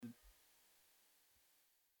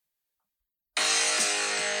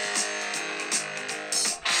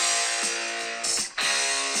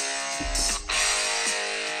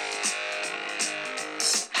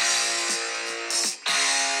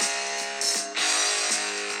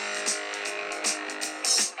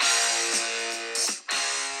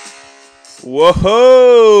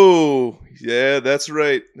Whoa! Yeah, that's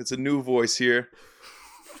right. It's a new voice here.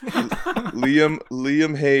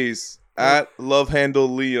 Liam Hayes at Love Handle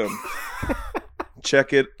Liam.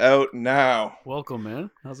 Check it out now. Welcome,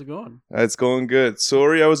 man. How's it going? It's going good.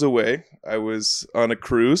 Sorry I was away. I was on a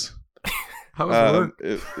cruise. How was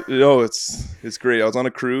work? It's great. I was on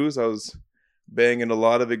a cruise. I was banging a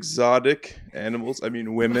lot of exotic animals. I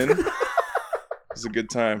mean, women. It was a good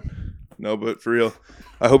time. No, but for real,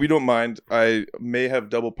 I hope you don't mind. I may have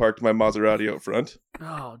double parked my Maserati out front.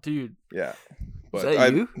 Oh, dude. Yeah. Is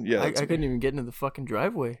that you? Yeah. I couldn't even get into the fucking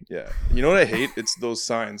driveway. Yeah. You know what I hate? It's those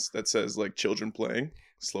signs that says like children playing.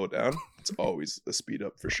 Slow down. It's always a speed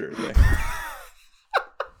up for sure thing.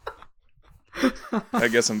 I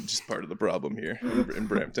guess I'm just part of the problem here in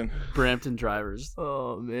Brampton. Brampton drivers.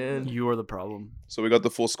 Oh, man. You are the problem. So we got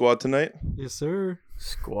the full squad tonight. Yes, sir.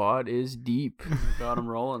 Squad is deep. Got him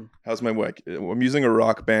rolling. How's my mic? I'm using a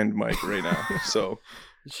rock band mic right now. So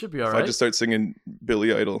It should be if all I right. just start singing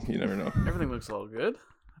Billy Idol, you never know. Everything looks all good.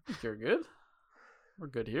 I think you're good. We're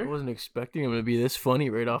good I here. wasn't expecting him to be this funny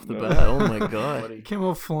right off the No. bat. Oh, my God. Buddy. Came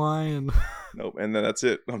out flying. Nope. And then that's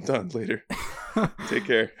it. I'm done later. Take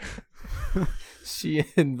care. See you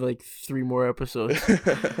in like 3 more episodes.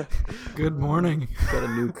 Good morning. Got a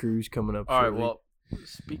new cruise coming up. All right, shortly. well,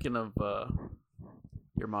 speaking of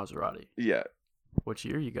your Maserati, Yeah. what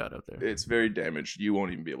year you got out there? It's very damaged. You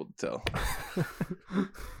won't even be able to tell.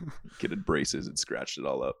 Kid had braces and scratched it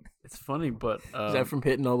all up. It's funny, but Is that from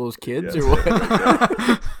hitting all those kids Yeah, or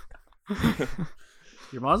what?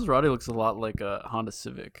 your Maserati looks a lot like a Honda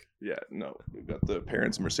Civic. Yeah, no. We've got the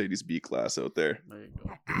parents' Mercedes B-Class out there. There you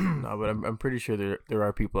go. No, but I'm pretty sure there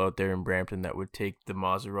are people out there in Brampton that would take the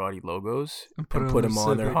Maserati logos And and it put on them their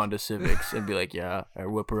on their Civic. Honda Civics and be like, yeah, I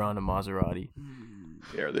whip around a Maserati.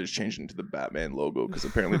 Yeah, they're just changing to the Batman logo because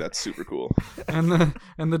apparently that's super cool. And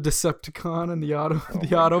the Decepticon and the Oh my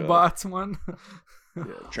Autobots one. Yeah,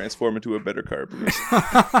 transform into a better car, please.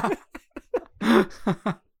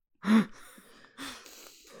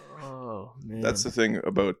 Oh, man. That's the thing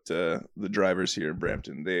about the drivers here in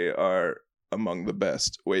Brampton. They are among the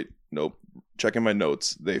best. Wait, nope. Checking my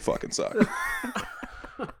notes. They fucking suck.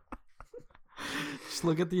 Just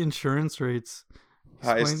look at the insurance rates.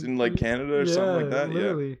 Highest Explain- in like Canada or something like that.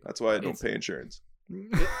 literally. Yeah, that's why I don't It's- pay insurance.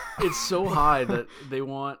 It's so high that they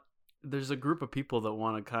want. There's a group of people that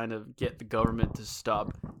want to kind of get the government to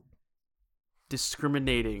stop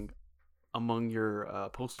discriminating among your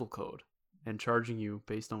postal code and charging you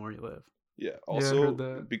based on where you live. Yeah. I Also, heard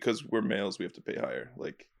that. because we're males, we have to pay higher.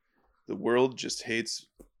 Like, the world just hates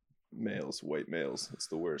males, white males. It's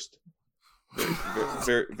the worst.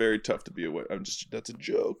 Very tough to be a white. That's a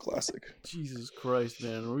joke. Classic. Jesus Christ,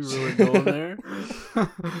 man, are we really going there?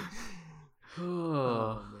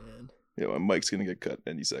 Oh, man. Yeah, my mic's gonna get cut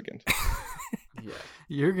any second. Yeah.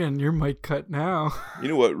 You're getting your mic cut now. You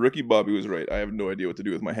know what? Rookie Bobby was right. I have no idea what to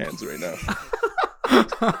do with my hands right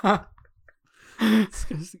now.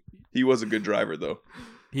 He was a good driver, though.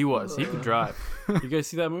 He was. He could drive. You guys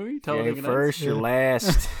see that movie? You Talladega ain't Nights? first, you're Yeah.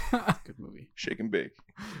 last. Good movie. Shake and bake.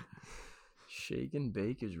 Shake and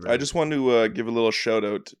bake is right. I just want to give a little shout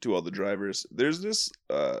out to all the drivers. There's this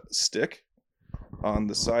stick on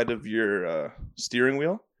the side of your steering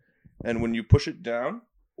wheel, and when you push it down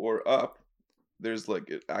or up, there's like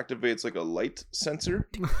it activates like a light sensor,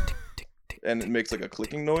 and it makes like a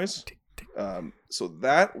clicking noise. So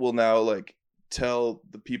that will now like tell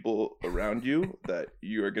the people around you that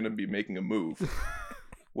you are going to be making a move,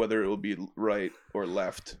 whether it will be right or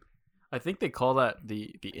left. I think they call that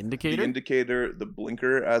the indicator. The indicator, the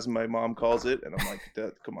blinker, as my mom calls it. And I'm like,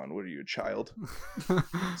 Dad, come on, what are you, a child?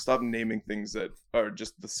 Stop naming things that are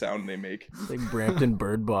just the sound they make. It's like Brampton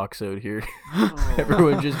Bird Box out here. Oh.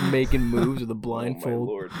 Everyone just making moves with a Oh, my blindfold.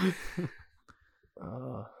 Lord.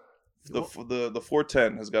 Uh, The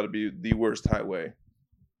 410 has got to be the worst highway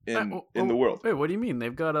in the world. Wait, what do you mean?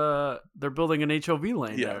 They've got they're building an HOV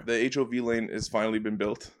lane Yeah, there. the HOV lane has finally been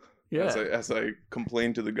built. Yeah. As I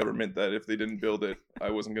complained to the government that if they didn't build it, I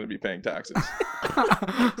wasn't going to be paying taxes.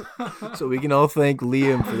 so we can all thank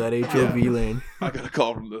Liam for that HOV lane. I got a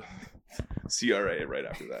call from the CRA right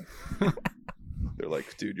after that. They're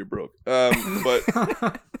like, dude, you're broke.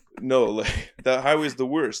 But no, like that highway is the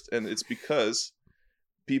worst, and it's because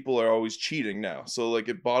people are always cheating now. So like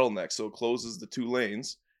it bottlenecks, so it closes the 2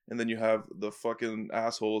 lanes, and then you have the fucking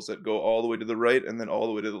assholes that go all the way to the right and then all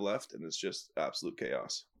the way to the left, and it's just absolute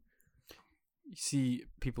chaos. You see,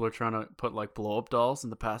 people are trying to put like blow up dolls in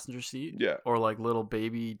the passenger seat. Yeah. Or like little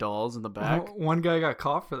baby dolls in the back. One guy got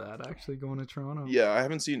caught for that actually going to Toronto. Yeah, I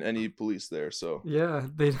haven't seen any police there, so Yeah,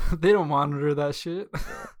 they don't monitor that shit.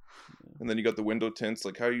 and then you got the window tints.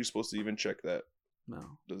 Like, how are you supposed to even check that? No.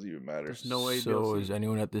 Doesn't even matter. There's no way. So is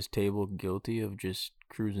anyone at this table guilty of just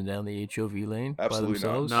cruising down the HOV lane Absolutely by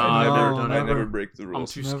themselves? No, I I've never, never done I it. never break the I'm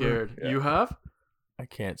rules. too Never. scared. Yeah. You have? I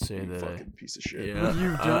can't say You that. fucking piece of shit. Yeah,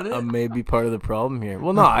 You've done it? I may be part of the problem here.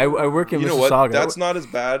 Well, no, I work in You know Mississauga. what? That's not as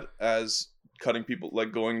bad as cutting people,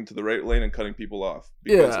 like going to the right lane and cutting people off.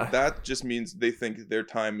 Because Yeah. that just means they think their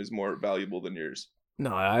time is more valuable than yours.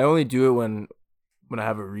 No, I only do it when I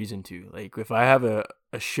have a reason to. Like if I have a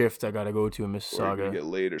shift I gotta go to in Or you're gonna Mississauga, get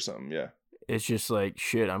late or something. Yeah. it's just like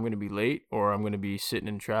shit. I'm gonna be late, or I'm gonna be sitting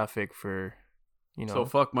in traffic for, So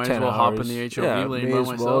fuck, might as 10 well hop in hours. the HOV Yeah, lane may by as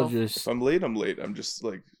well myself. just If I'm late, I'm late. I'm just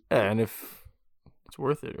like, and if it's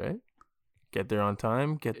worth it, right? Get there on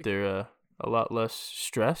time. Get there a lot less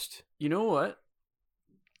stressed. You know what?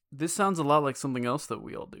 This sounds a lot like something else that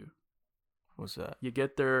we all do. What's that? You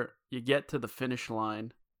get there, you get to the finish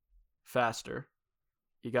line faster.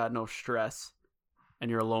 You got no stress,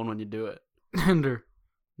 and you're alone when you do it. Tinder.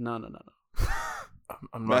 No.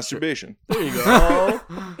 I'm not sure. masturbation. There you go.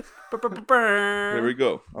 There we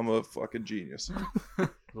go. I'm a fucking genius. A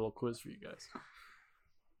little quiz for you guys.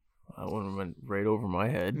 That one went right over my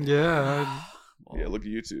head. Yeah. Yeah, look at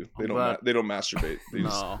you two. They I'm don't. glad- They don't masturbate. They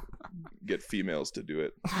just No. get females to do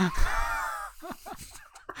it.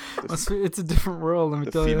 It's a different world, let me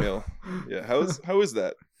The tell you. female. Yeah. How is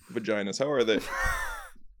that? Vaginas. How are they?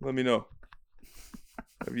 Let me know.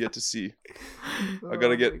 I've yet to see. I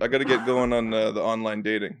gotta get going on the online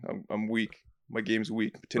dating. I'm weak. My game's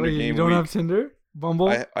weak. Tinder Wait, game you don't weak. have Tinder? Bumble?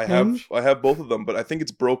 I Hinge? have both of them, but I think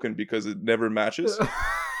it's broken because it never matches.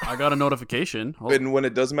 I got a notification. Hold- And when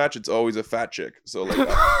it does match, it's always a fat chick. So like,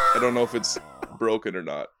 I don't know if it's broken or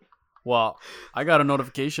not. Well, I got a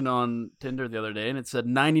notification on Tinder the other day, and it said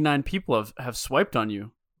 99 people have swiped on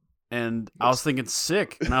you. And I was thinking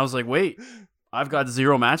sick. And I was like, wait, I've got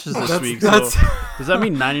 0 matches this week. So does that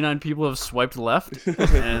mean 99 people have swiped left?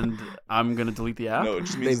 And I'm going to delete the app? No, it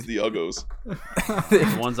just means the uggos.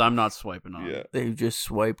 The ones I'm not swiping on. Yeah. They've just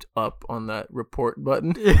swiped up on that report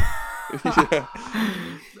button. Yeah.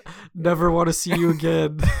 Never want to see you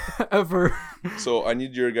again. Ever. So I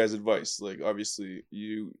need your guys' advice. Like, obviously,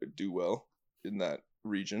 you do well in that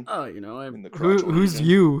region. Oh, you know, In the Who's region.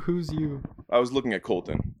 you? Who's you? I was looking at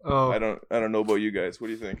Colton. Oh, I don't know about you guys. What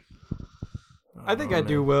do you think? I think I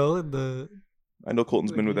do well in the. I know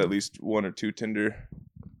Colton's been with at least 1 or 2 Tinder.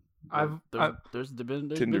 There's been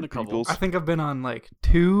Tinder a couple. peoples. I think I've been on like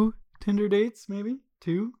 2 Tinder dates, maybe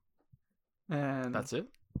 2, and That's it?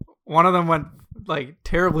 one of them went like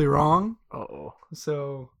terribly wrong. Uh-oh.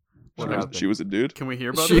 So She was a dude. Can we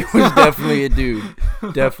hear about She it? was definitely a dude.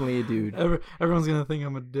 Definitely a dude. Everyone's gonna think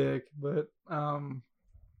I'm a dick, but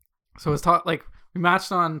so it's taught like we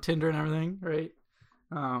matched on Tinder and everything, right?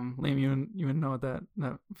 Liam, you would know what that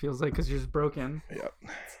feels like because you're just broken. Yeah.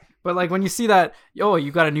 But like when you see that,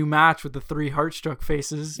 you got a new match with the 3 heart-struck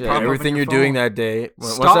faces. Yeah, popping up on everything your you're doing phone. that day,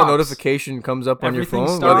 once that Stops. notification comes up on your Everything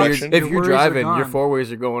phone, stops. whether Your if you're worries are driving, your gone.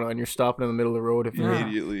 4-ways are going on, you're stopping in the middle of the road if you're Yeah.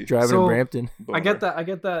 Immediately. driving So- in Brampton. I get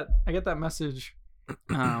that message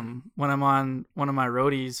when I'm on one of my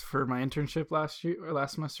roadies for my internship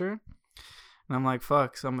last semester, and I'm like,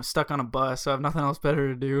 fuck, so I'm stuck on a bus, so I have nothing else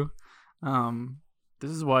better to do.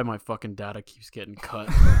 This is why my fucking data keeps getting cut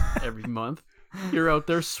every month. You're out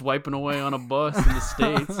there swiping away on a bus in the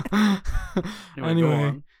States. Anyway,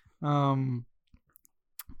 go on.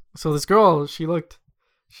 So this girl, she looked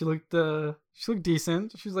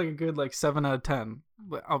decent. She was like a good like 7 out of 10.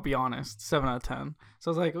 But I'll be honest, 7 out of 10. So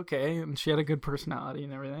I was like, okay, and she had a good personality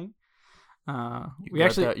and everything.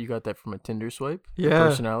 You got that from a Tinder swipe? Your Yeah.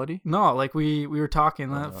 personality? No, like we were talking.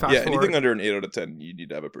 Fast Yeah, forward. anything under an 8 out of 10, you need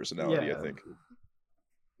to have a personality, Yeah. I think.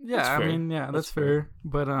 Yeah, That's I fair. mean, yeah, that's That's fair.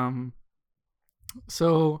 But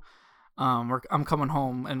so I'm coming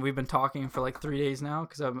home and we've been talking for like 3 days now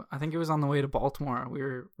because I think it was on the way to Baltimore. We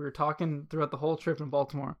were talking throughout the whole trip in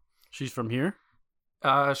Baltimore. She's from here?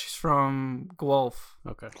 She's from Guelph,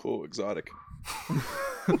 Okay. Cool, exotic.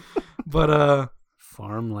 but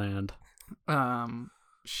Farmland.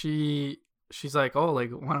 she's like, oh, like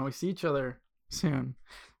why don't we see each other soon?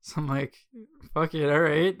 So I'm like, fuck it, all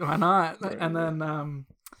right, why not? Right. And then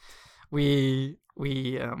we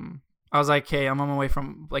I was like, hey, I'm on my way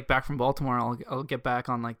back from Baltimore. I'll get back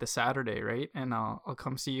on like the Saturday, right? And I'll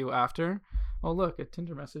come see you after. Oh look, a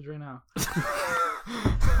Tinder message right now.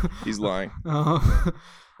 He's lying. So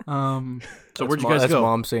where'd you guys That's go?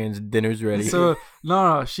 mom saying dinner's ready. So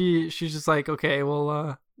no, she's just like, okay,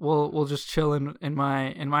 we'll just chill in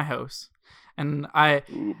my house. And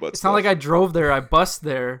Ooh, but it's not like I drove there, I bussed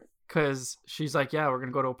there because she's like, yeah, we're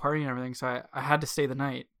gonna go to a party and everything. So I had to stay the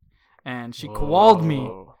night. And she koaled me.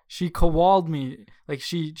 she kowaled me. Like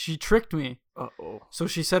she tricked me. Uh-oh. So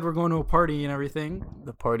she said we're going to a party and everything.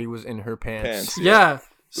 The party was in her pants. Yeah.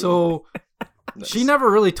 So Nice. she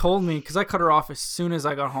never really told me because I cut her off as soon as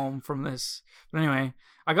I got home from this. But anyway,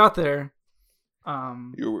 I got there.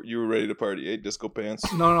 You were ready to party, eh? Disco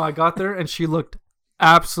pants. No, I got there and she looked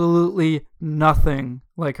absolutely nothing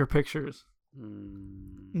like her pictures.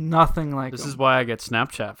 Nothing like This them. is why I get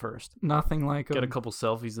Snapchat first. Nothing like Get a them. couple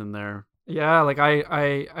selfies in there. Yeah, like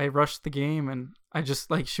I rushed the game and I just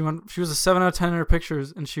like she was a 7 out of 10 in her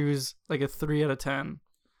pictures and she was like a 3 out of 10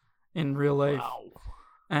 in real life. Wow.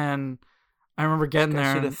 And I remember getting I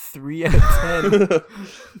there. should And have 3 out of 10.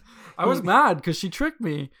 I was mad because she tricked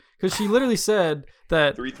me because she literally said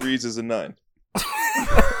that 3 threes is a 9.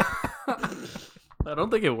 I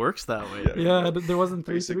don't think it works that way. Yeah. there wasn't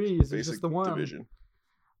three Basic, threes. It's basic just the one. division.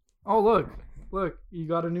 Oh look, you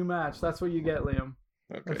got a new match. That's what you get, Liam.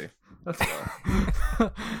 Okay. That's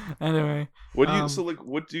anyway. What do you? Um, So like,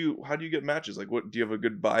 how do you get matches? Like, what do you have a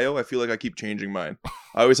good bio? I feel like I keep changing mine.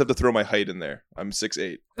 I always have to throw my height in there. I'm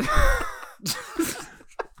 6'8".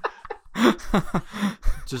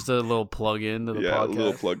 Just a little plug in to the Yeah, a podcast.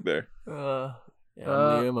 little plug there. I'm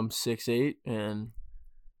Liam. I'm 6'8", and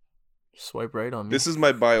swipe right on me. This is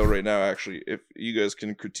my bio right now. Actually, if you guys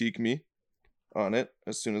can critique me on it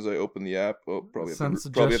as soon as I open the app, probably Send have to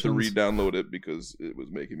suggestions. re-download it because it was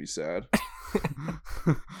making me sad.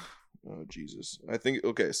 Oh Jesus! I think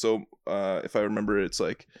okay. So if I remember, it's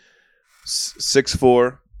like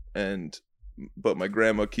 6'4", but my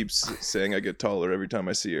grandma keeps saying I get taller every time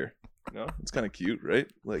I see her. No, it's kind of cute, right?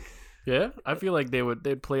 Like Yeah, I feel like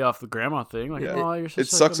they'd play off the grandma thing. Like, Yeah. oh, you're such it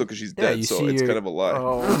sucks though a... because she's Yeah, dead, you so see it's your- kind of a lie.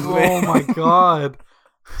 Oh my god.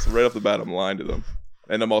 So right off the bat, I'm lying to them,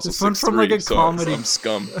 and I'm also This went 6'3", from, like, a so comedy. I'm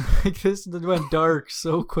scum. Like this went dark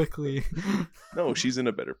so quickly. No, she's in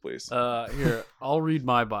a better place. Here, I'll read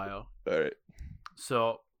my bio. All right.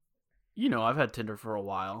 So, I've had Tinder for a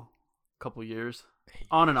while, couple years,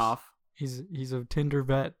 on and off, He's a Tinder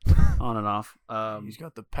vet. on and off. He's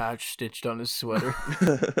got the patch stitched on his sweater.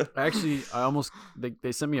 Actually,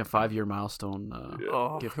 they sent me a 5-year milestone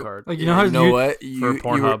Oh. gift card. Like You know what? for You were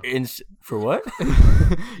Pornhub. for what?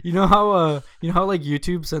 you know how like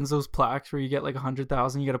YouTube sends those plaques where you get like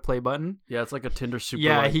 100,000, you get a play button. Yeah, it's like a Tinder super.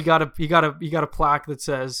 Yeah, like. he got a plaque that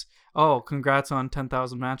says, "Oh, congrats on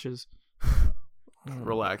 10,000 matches,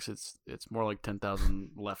 Relax, it's more like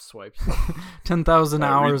 10,000 left swipes. 10,000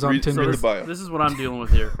 hours on read Tinder." the bio. This is what I'm dealing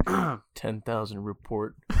with here. 10,000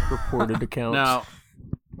 reported accounts. Now,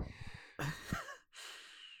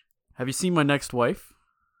 have you seen my next wife?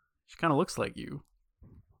 She kind of looks like you.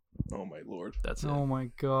 Oh my lord. That's it. Oh my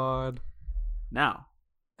god! Now,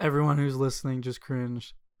 Everyone who's listening just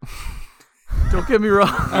cringed. don't get me wrong.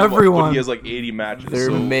 Everyone. But he has like 80 matches. There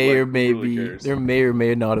so, may or like, may who really be cares? there may or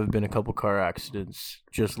may not have been a couple car accidents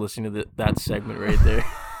just listening to that segment right there.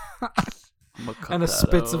 I'm gonna cut And a that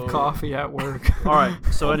spits of out. coffee at work. All right.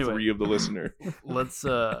 So All anyway, 3 of the listener. let's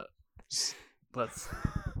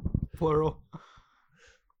Plural.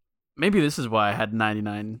 maybe this is why I had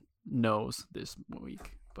 99 no's this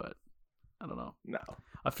week, but I don't know. No,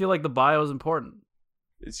 I feel like the bio is important.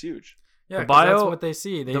 it's huge. Yeah, The 'cause that's bio- what they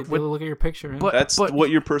see. They the- they look at your picture. But- That's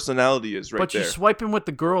what your personality is right but there. you're swiping with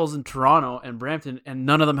the girls in Toronto and Brampton, and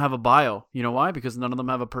none of them have a bio. You know why? Because none of them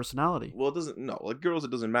have a personality. Well, it doesn't. No, like girls,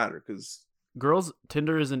 it doesn't matter because Girls,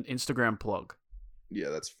 Tinder is an Instagram plug. yeah,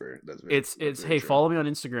 that's fair. That's very, It's that's hey, very true. follow me on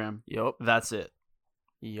Instagram. Yup. That's it.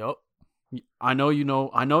 Yup. I know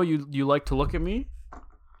you like to look at me,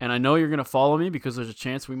 and I know you're gonna follow me because there's a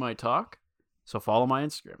chance we might talk. So follow my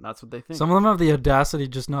Instagram. That's what they think. Some of them have the audacity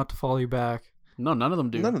just not to follow you back. No, none of them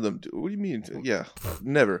do. None of them do. What do you mean? Yeah,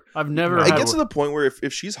 never. I've never. I had get to the point where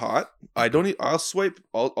if she's hot, I'll swipe.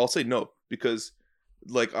 I'll say no because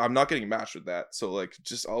like I'm not getting matched with that. So like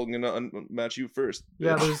just I'm gonna unmatch you first.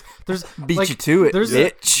 Yeah, bitch. there's Beat like, you to it, there's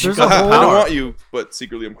bitch. there's I a whole don't want you, but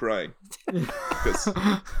secretly I'm crying.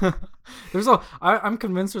 I'm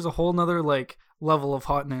convinced there's a whole nother like level of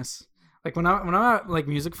hotness. Like when I'm at like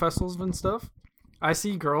music festivals and stuff, I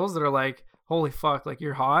see girls that are like, holy fuck, like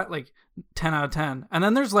you're hot, like 10 out of 10. And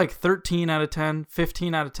then there's like 13 out of 10,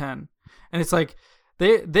 15 out of 10. And it's like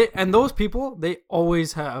they and those people, they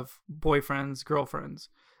always have boyfriends, girlfriends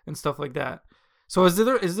and stuff like that. So is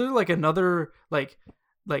there like another like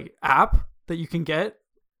app that you can get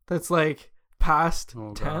that's like past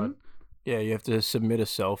Oh, 10? God. Yeah, you have to submit a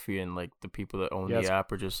selfie, and like the people that own Yeah, the it's-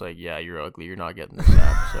 app are just like, "Yeah, you're ugly. You're not getting this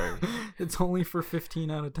app." Sorry. It's only for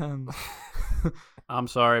 15 out of 10. I'm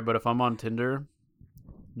sorry, but if I'm on Tinder,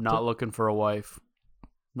 not looking for a wife,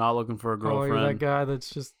 not looking for a Oh, you're that girlfriend. guy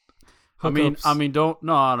that's just hookups. I mean, don't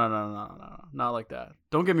no, not like that.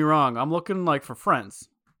 Don't get me wrong. I'm looking like for friends.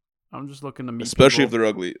 I'm just looking to meet. Especially people. if they're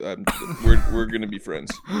ugly. We're gonna be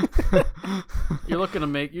friends. You're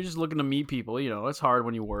just looking to meet people. You know, it's hard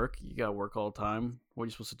when you work. You gotta work all the time. What are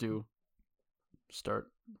you supposed to do? Start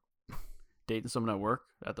dating someone at work?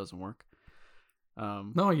 That doesn't work.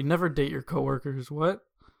 No, you never date your coworkers. What?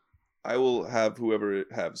 I will have whoever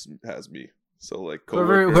has me. So like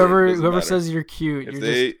Whoever says you're cute, If you're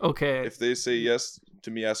they- just okay. If they say yes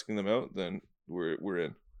to me asking them out, then we're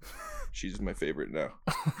in. She's my favorite now.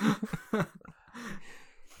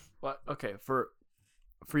 What? Okay, for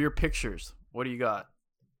your pictures, what do you got?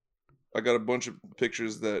 I got a bunch of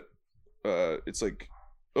pictures that it's like,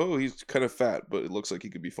 oh, he's kind of fat, but it looks like he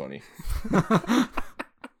could be funny.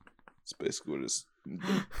 It's basically what it is.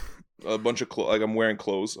 A bunch of like I'm wearing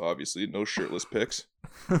clothes, obviously, no shirtless pics.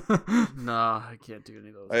 Nah, I can't do any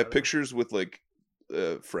of those. I have pictures with like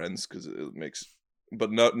friends because it makes,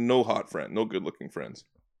 but no hot friend, no good looking friends.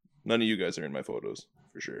 None of you guys are in my photos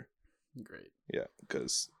for sure. Great. Yeah,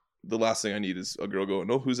 because the last thing I need is a girl going,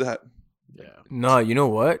 "No, who's that?" Yeah. No, you know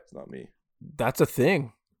what? It's not me. That's a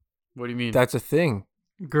thing. What do you mean? That's a thing.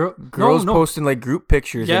 no. Girls posting like group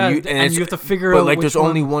pictures, Yeah, and you have to figure but out like which there's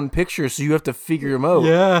only one. one picture, so you have to figure them out.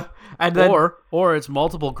 Yeah, and then, or it's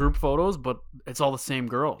multiple group photos, but it's all the same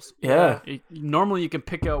girls. Yeah. Normally, you can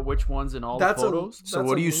pick out which ones in all That's the a- photos. So That's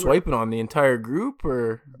what a are you weird- swiping on? The entire group,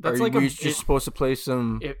 or That's are like you a- just supposed to play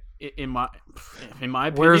some? In my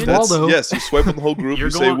opinion, Where's That's, Waldo? yes, you swipe on the whole group. You're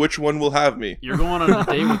You say going- which one will have me. you're going on a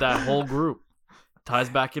date with that whole group. Ties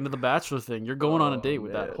back into the bachelor thing. You're going on a date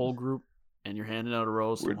with that man. whole group, and you're handing out a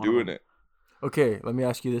rose. We're doing it. Okay, let me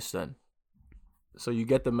ask you this then. So you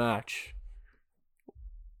get the match.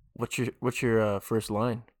 What's your first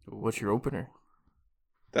line? What's your opener?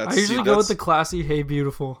 That's I usually go with the classy "Hey,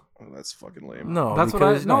 beautiful." Oh, that's fucking lame. No, That's what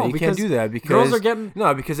I- because no, you because can't do that because Girls are getting.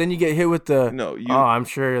 no, because then you get hit with the. No, you. Oh, I'm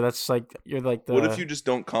sure that's like you're like the. What if you just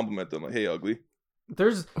don't compliment them? Like, hey, ugly.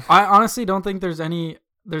 I honestly don't think there's any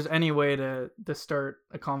way to start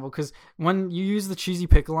a convo because when you use the cheesy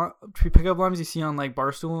pickup lines you see on like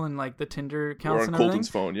Barstool and like the Tinder Or accounts on and Colton's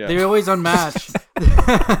everything, phone, yeah. they always unmatch.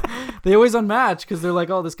 They always unmatch because they're like,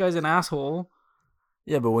 oh, this guy's an asshole.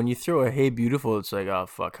 Yeah, but when you throw a "Hey, beautiful," it's like, oh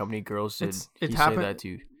fuck, how many girls did It he happened- say that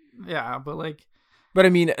to? Yeah, but like But I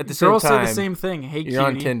mean, at the same girls time, say the same thing. Hey, you're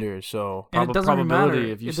on cutie. Tinder, so And it doesn't even probability,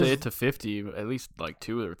 matter. if you It say does- it to 50, at least like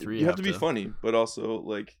 2 or 3 You have to be funny, but also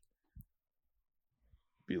like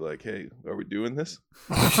be like, hey, are we doing this?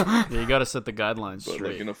 Yeah, you got to set the guidelines But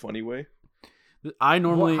straight. like in a funny way. I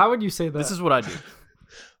normally. How would you say that? This is what I do.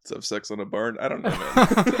 Let's have sex on a barn. I don't know,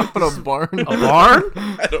 man. on a barn. A barn?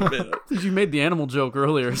 I don't know. You made the animal joke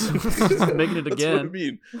earlier, so just making it That's again. what I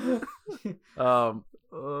mean.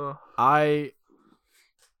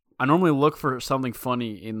 I normally look for something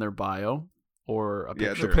funny in their bio or a Yeah,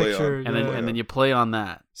 picture, to play picture, on. and then yeah. and then you play on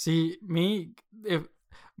that. See, me, if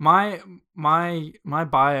my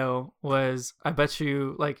bio was, I bet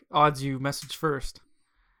you like odds you message first,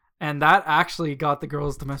 and that actually got the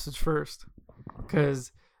girls to message first,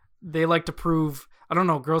 because they like to prove. I don't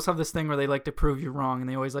know. Girls have this thing where they like to prove you're wrong, and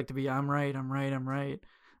they always like to be, I'm right.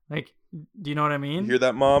 Like, do you know what I You mean? hear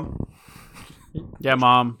that, Mom? Yeah,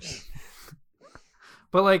 mom.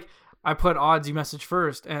 But like, I put odds you message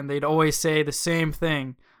first, and they'd always say the same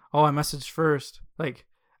thing. Oh, I messaged first. Like,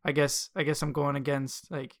 I guess I'm going against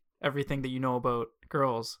like everything that you know about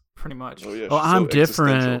girls, pretty much. Oh yeah. Oh, she's I'm so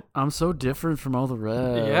different. existential. I'm so different from all the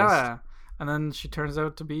rest. Yeah. And then she turns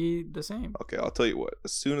out to be the same. Okay, I'll tell you what.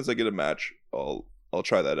 As soon as I get a match, I'll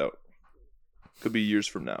try that out. Could be years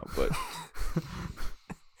from now, but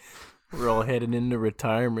We're all heading into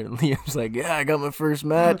retirement. Liam's like, yeah, I got my first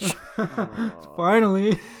match.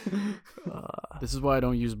 Finally. This is why I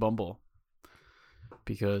don't use Bumble,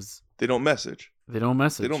 because they don't message. they don't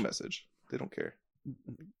message. They don't message. They don't care.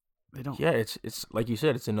 They don't. Yeah, it's like you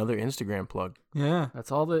said, it's another Instagram plug. Yeah.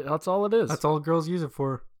 That's all it is. That's all girls use it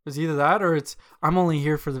for. It's either that or it's, I'm only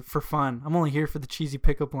here for fun. I'm only here for the cheesy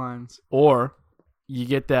pickup lines. Or you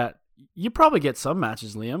get that. You probably get some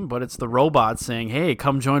matches, Liam, but it's the robot saying, "Hey,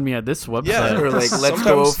 come join me at this website." Yeah. Or like, let's go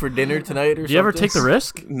Sometimes- out for dinner tonight or Do you ever something. take the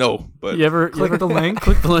risk? No, but You ever Click the link.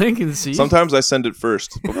 click the link and see? sometimes I send it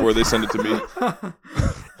first before they send it to me.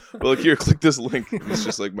 Well, like, here, click this link. And it's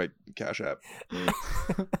just like my Cash App.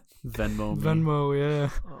 Venmo. me. Venmo, yeah.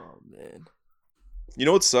 Oh man. You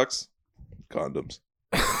know what sucks? Condoms.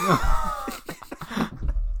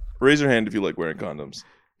 Raise your hand if you like wearing condoms.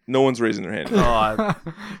 No one's raising their hand. Oh,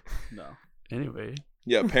 no. Anyway,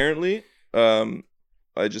 Yeah, apparently,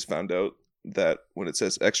 I just found out that when it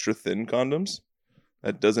says extra thin condoms,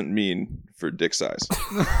 that doesn't mean for dick size.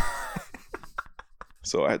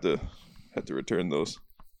 so I had to return those.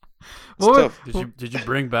 It's What? tough. Did you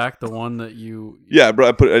bring back the one that you Yeah, bro.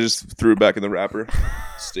 I just threw it back in the wrapper,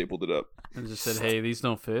 stapled it up. and just said, "Hey, these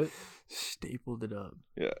don't fit"? Stapled it up.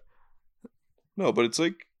 Yeah. No, but it's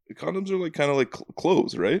like condoms are like kind of like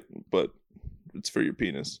clothes, right? But it's for your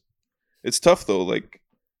penis. It's tough though. Like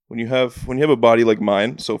when you have a body like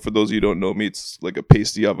mine. So for those of you who don't know me, it's like a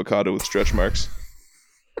pasty avocado with stretch marks.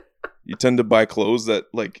 You tend to buy clothes that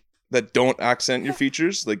don't accent your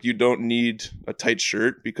features. Like you don't need a tight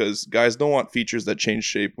shirt because guys don't want features that change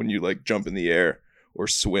shape when you like jump in the air or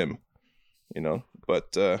swim, you know.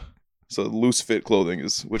 But so loose fit clothing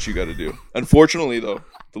is what you got to do. Unfortunately, though,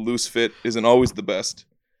 the loose fit isn't always the best,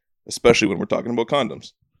 especially when we're talking about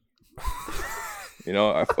condoms. You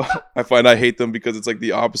know, I find I hate them because it's like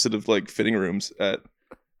the opposite of like fitting rooms at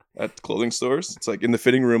clothing stores. It's like in the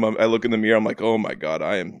fitting room, I look in the mirror, I'm like, oh my God,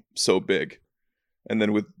 I am so big. And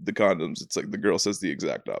then with the condoms, it's like the girl says the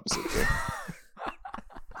exact opposite thing.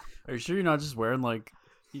 Are you sure you're not just wearing like,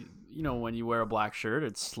 you know, when you wear a black shirt,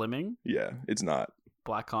 it's slimming? Yeah, it's not.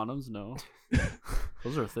 Black condoms, no.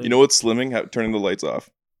 Those are things. You know what's slimming? Turning the lights off.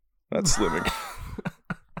 That's slimming.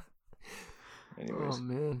 Anyways. Oh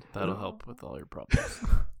man, That'll help with all your problems.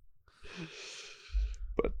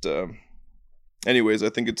 But anyways, I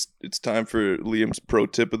think it's time for Liam's pro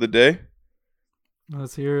tip of the day.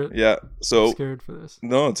 Let's hear it. Yeah. So I'm scared for this.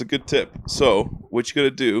 no, it's a good tip. So what you gotta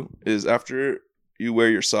do is after you wear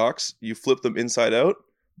your socks, you flip them inside out.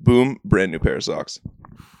 Boom, brand new pair of socks.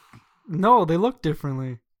 No, they look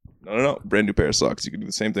differently. No, brand new pair of socks. You can do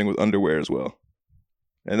the same thing with underwear as well.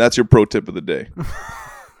 And that's your pro tip of the day.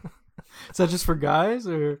 Is that just for guys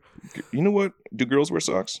or? You know what? Do girls wear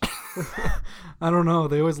socks? I don't know.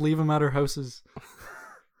 They always leave them at our houses.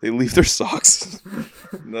 They leave their socks.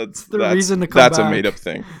 That's the reason to come That's back. a made up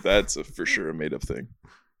thing. That's for sure a made up thing.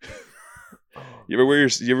 You ever wear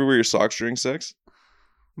your socks during sex?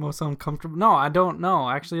 Most uncomfortable. No, I don't know.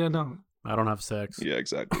 Actually, I don't. I don't have sex. Yeah,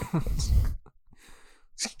 exactly.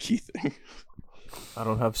 It's a key thing. I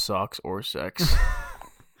don't have socks or sex.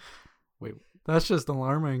 Wait, That's just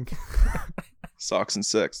alarming. Socks and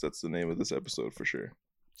sex. That's the name of this episode for sure.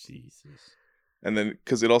 Jesus. And then,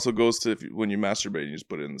 because it also goes to when you masturbate, you just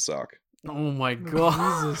put it in the sock. Oh my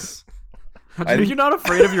God. Jesus. Are you not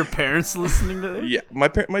afraid of your parents listening to this? Yeah, my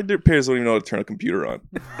dear parents don't even know how to turn a computer on,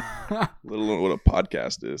 let alone what a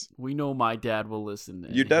podcast is. We know my dad will listen.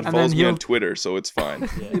 Your dad And follows then me on he'll- Twitter, so it's fine.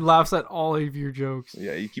 He laughs at all of your jokes.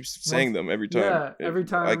 Yeah, he keeps saying them every time. Yeah, every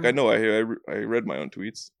time. Like I know, I read my own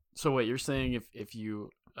tweets. So wait, you're saying if you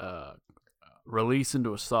release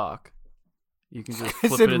into a sock, you can just I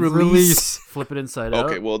flip said it release. flip it inside out?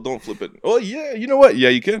 Okay, well, don't flip it. Oh yeah, you know what? Yeah,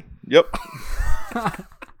 you can. Yep.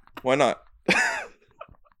 Why not?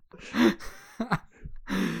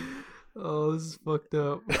 Oh, this is fucked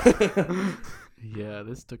up. Yeah,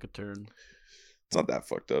 this took a turn. It's not that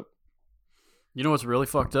fucked up. You know what's really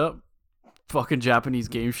fucked up? Fucking Japanese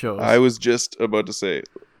game shows. I was just about to say, Did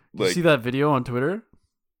you like, see that video on Twitter?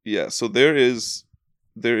 yeah. So there is.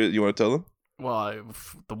 You want to tell them? Well,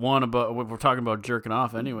 the one about we're talking about jerking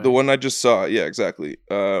off anyway. The one I just saw. Yeah, exactly.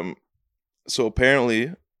 So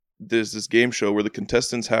apparently, there's this game show where the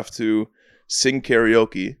contestants have to sing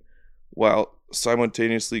karaoke while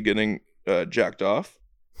simultaneously getting jacked off.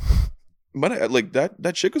 But like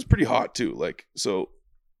that chick was pretty hot too. Like so,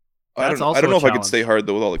 I That's don't also know a if I could challenge. stay hard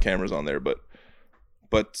though with all the cameras on there. But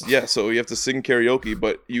yeah, so you have to sing karaoke,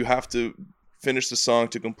 but you have to finish the song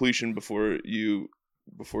to completion before you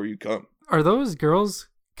come. Are those girls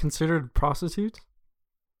considered prostitutes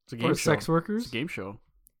It's a game or show. sex workers? It's a game show.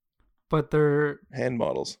 But they're Hand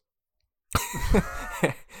models.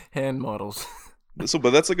 Hand models. So,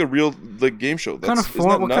 but that's like a real like game show. what kind That's of isn't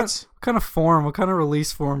that form? nuts? What kind of form? What kind of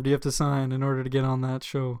release form do you have to sign in order to get on that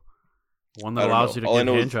show? One I that don't allows know. you to All I give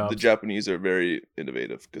know hand is jobs. the Japanese are very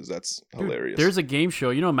innovative because that's Dude, hilarious. There's a game show,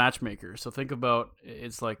 you know, Matchmaker. So think about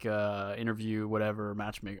it's like a interview, whatever,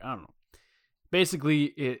 Matchmaker. I don't know.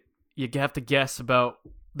 Basically, you have to guess about.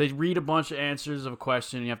 They read a bunch of answers of a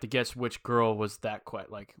question, and you have to guess which girl was that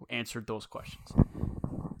answered those questions.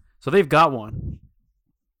 So they've got one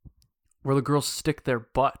where the girls stick their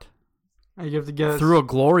butt And you have to guess. through a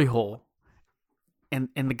glory hole, and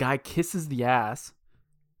the guy kisses the ass,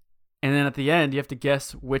 and then at the end you have to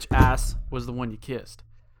guess which ass was the one you kissed.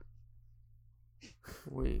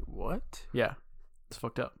 Wait, what? Yeah, it's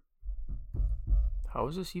fucked up. How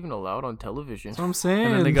is this even allowed on television? That's what I'm saying.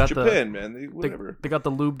 And then they got Japan, man. the Whatever. they got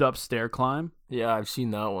the lubed up stair climb. Yeah, I've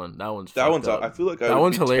seen that one. That one's That fucked one's. up. I feel like That I would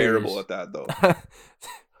one's be hilarious. terrible at that though.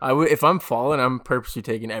 I would if I'm falling, I'm purposely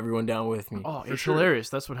taking everyone down with me. Oh, For it's sure. hilarious.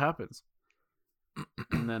 That's what happens.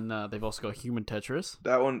 And then they've also got Human Tetris.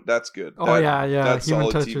 That one, that's good. Oh, yeah. That's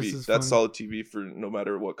Human solid Tetris TV. is That's funny. solid TV for no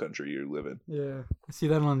matter what country you live in. Yeah, I see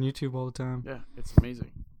that on YouTube all the time. Yeah, it's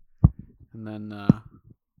amazing. And then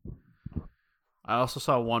I also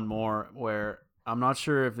saw one more where I'm not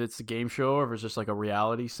sure if it's a game show or if it's just like a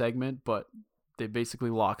reality segment, but they basically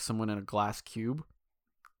lock someone in a glass cube,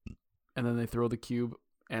 and then they throw the cube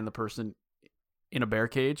and the person in a bear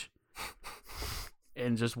cage,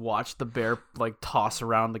 and just watch the bear like toss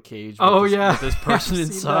around the cage. With this person I've seen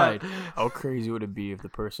inside. that. How crazy would it be if the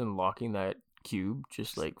person locking that cube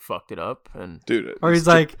just like fucked it up and Dude. Or he's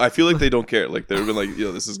like, I feel like they don't care. Like they've been like,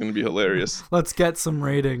 yo, this is gonna be hilarious. let's get some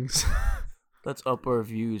ratings. let's up our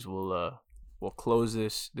views. We'll close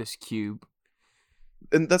this cube.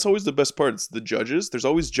 And that's always the best part. It's the judges. There's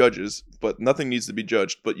always judges, but nothing needs to be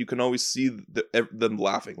judged. But you can always see them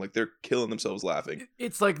laughing. Like they're killing themselves laughing.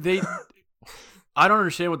 It's like they. I don't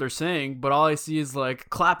understand what they're saying, but all I see is like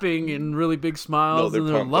clapping and really big No, smiles, they're and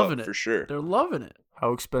they're pumped loving up it for sure. They're loving it.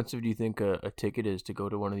 How expensive do you think a ticket is to go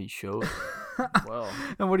to one of these shows? Well,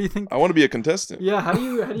 And what do you think? I want to be a contestant. Yeah, how do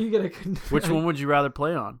you get a? which one would you rather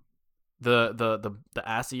play on? The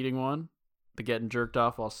ass eating one, the getting jerked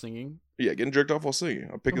off while singing. Yeah, getting jerked off while singing.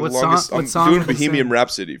 I'm picking What the longest. song- what I'm song doing did they Bohemian sing?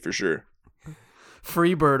 Rhapsody for sure.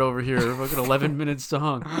 Freebird over here, fucking 11 minutes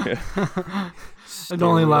song. It only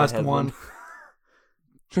Stairway to lasts Heaven. one.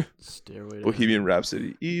 Stairway to Bohemian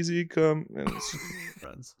Rhapsody. Easy come. And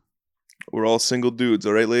Friends. we're all single dudes,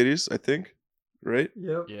 all right, ladies? I think. Right?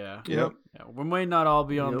 Yep. Yeah. Yep. Yeah. We might not all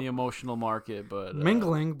be on Yep. the emotional market, but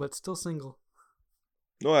Mingling, but still single.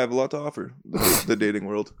 No, I have a lot to offer. The dating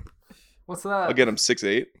world. What's that? Again, I'm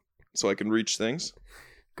 6'8", so I can reach things.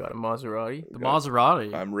 Got a Maserati. The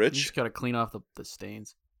Maserati. I'm You rich. just gotta clean off the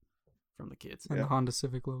stains from the kids. And Yeah. the Honda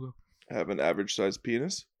Civic logo. I have an average sized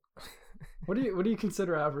penis. What do you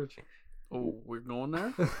consider average? Oh, we're going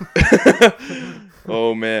there.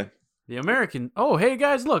 Oh man. The American. Oh, hey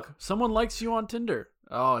guys, look, someone likes you on Tinder.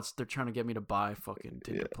 Oh, they're trying to get me to buy fucking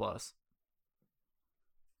Tinder Yeah. Plus.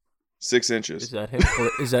 6 Is inches. that him?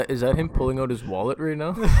 Is that him pulling out his wallet right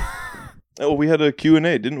now? Oh, we had a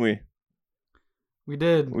Q&A, didn't we? We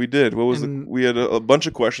did. We did. What was And- we had a bunch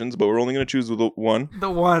of questions, but we're only going to choose the one. The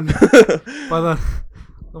one. By the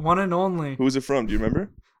one and only. Who was it from? Do you remember?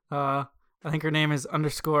 I think her name is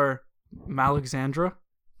 _Malexandra.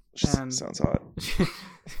 And- Sounds hot.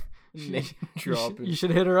 Name dropping. You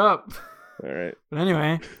should hit her up. All right. But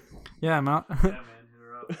anyway, yeah, man, hit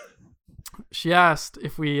her up. she asked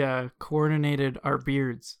if we coordinated our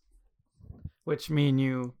beards, which me and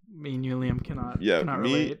you, Liam, cannot. Yeah, cannot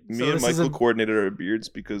me relate. So and this is Michael coordinated our beards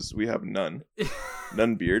because we have none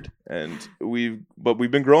beard, and we've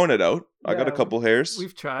been growing it out. I got a Yeah, couple hairs.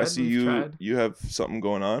 We've tried. I see we've you. Tried. You have something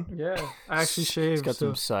going on. Yeah, I actually He's shaved. got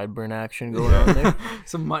some so- sideburn action going on there.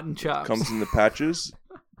 some mutton chops. Comes in the patches.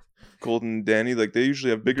 Colton and Danny, like they usually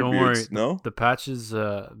have bigger Don't beards. worry. No. The patches,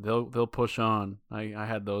 they'll push on. I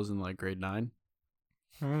had those in like grade 9.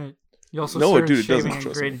 All right. You also No, started dude, it doesn't, shaving in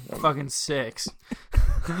trust grade me. fucking 6.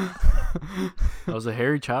 I was a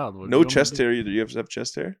hairy child. What do No you want me chest to do? hair either. You have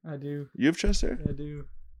chest hair. I do. You have chest hair. I do.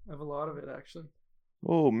 I have a lot of it actually.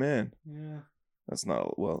 Oh man, Yeah. that's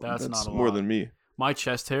not well. That's not a more lot. than me. My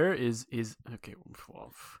chest hair is okay.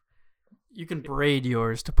 Well, You can braid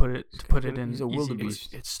yours to put it in. He's a easy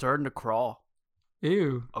wildebeest. use. it's starting to crawl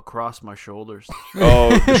Ew. across my shoulders.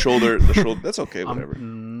 Oh, the shoulder. That's okay. Whatever.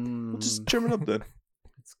 Mm, We'll just trim it up then.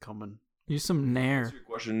 it's coming. Use some nair. Answer your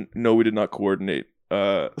question. No, we did not coordinate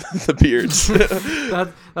the beards.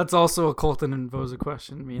 That's also a Colton and Voza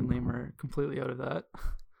question. Me and Liam are completely out of that.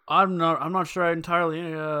 I'm not sure I entirely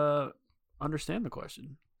understand the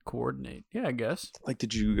question. Coordinate. Yeah, I guess. Like,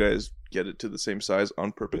 did you guys get it to the same size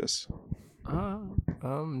on purpose?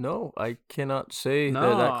 No, I cannot say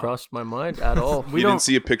No. that crossed my mind at all. We You don't- didn't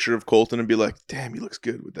see a picture of Colton and be like, "Damn, he looks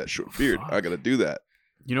good with that short beard. Fuck. I gotta do that."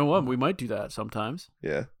 You know what? We might do that sometimes.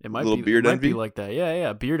 Yeah. It might Little be beard it might envy? be like that.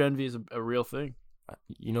 Yeah. Beard envy is a real thing.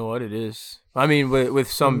 You know what it is? I mean, with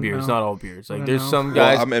some I beards, know. not all beards. I Like there's know. some Well,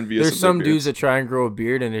 guys, I'm envious. there's of their some dudes beards. that try and grow a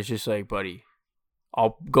beard, and it's just like, buddy,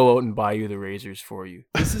 I'll go out and buy you the razors for you.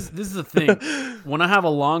 This is the thing. When I have a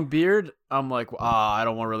long beard, I'm like, I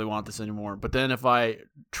don't really want this anymore. But then if I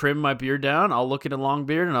trim my beard down, I'll look at a long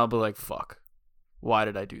beard and I'll be like, fuck, why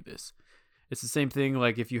did I do this? It's the same thing.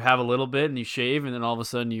 Like if you have a little bit and you shave, and then all of a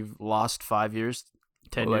sudden you've lost 5 years,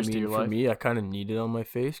 10 Well, years to your for life. me, I kind of need it on my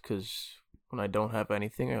face because when I don't have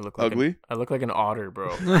anything, I look like Ugly? I look like an otter, bro.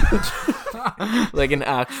 Like an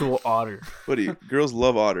actual otter. Buddy, girls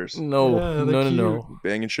love otters. No, Yeah, no, they're no.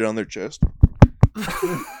 Banging shit on their chest,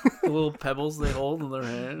 The little pebbles they hold in their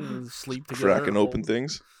hand and sleep together. cracking open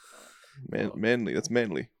things. Manly. That's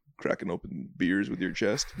manly. Cracking open beers with your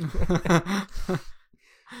chest.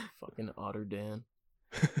 Fucking Otter Dan.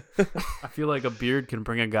 I feel like a beard can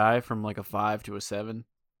bring a guy from like a 5 to a 7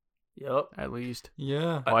 Yep. at least.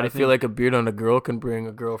 Yeah. Why do I you feel think- like a beard on a girl can bring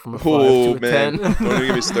a girl from a 5 Oh, to a man. 10. Don't even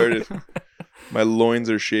get me started. My loins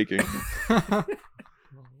are shaking. Oh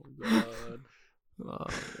god. Oh,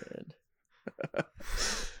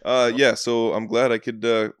 man. Yeah, so I'm glad I could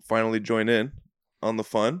finally join in on the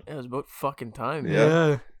fun. Yeah, it was about fucking time. Yeah.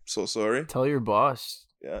 Man. So sorry. Tell your boss.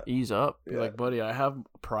 Yeah. Ease up. Be Yeah. like, buddy, I have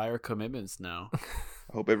prior commitments now. I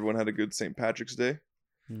hope everyone had a good St. Patrick's Day.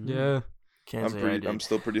 Yeah. Can't say I did. I'm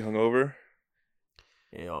still pretty hungover.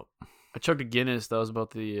 Yep. I chugged a Guinness. That was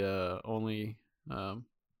about the only Yeah,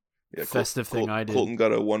 festive thing I did. Colton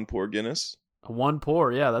got a 1 pour Guinness, one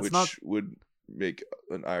pour. Yeah, that's which not. would make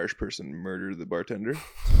an Irish person murder the bartender.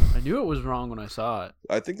 I knew it was wrong when I saw it.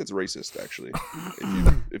 I think that's racist, actually.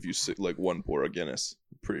 if you sit like 1 pour a Guinness,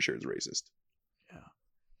 I'm pretty sure it's racist.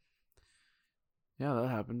 Yeah, that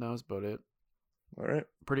happened. That was about it. All right.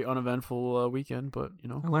 Pretty uneventful weekend, but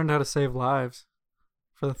I learned how to save lives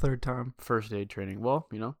for the 3rd time. first aid training. Well,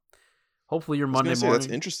 hopefully your I was Monday gonna say, morning.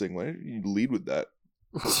 that's interesting. Why didn't you lead with that?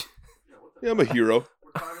 Yeah, I'm a hero.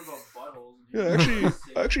 We're talking about buttholes. Yeah,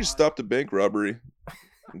 I actually stopped a bank robbery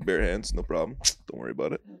in bare hands. No problem. Don't worry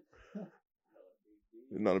about it.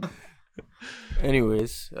 Not a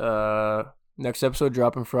Anyways, next episode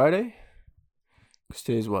dropping Friday.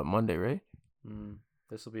 Today's what, Monday, right?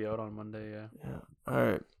 This will be out on Monday. Yeah. Yeah. All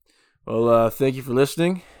right. Well, thank you for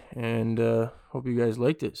listening, and hope you guys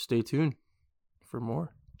liked it. Stay tuned for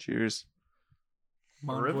more. cheers.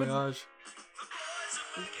 Bon Ribbon? voyage.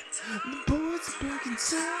 The boys back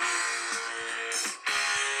inside.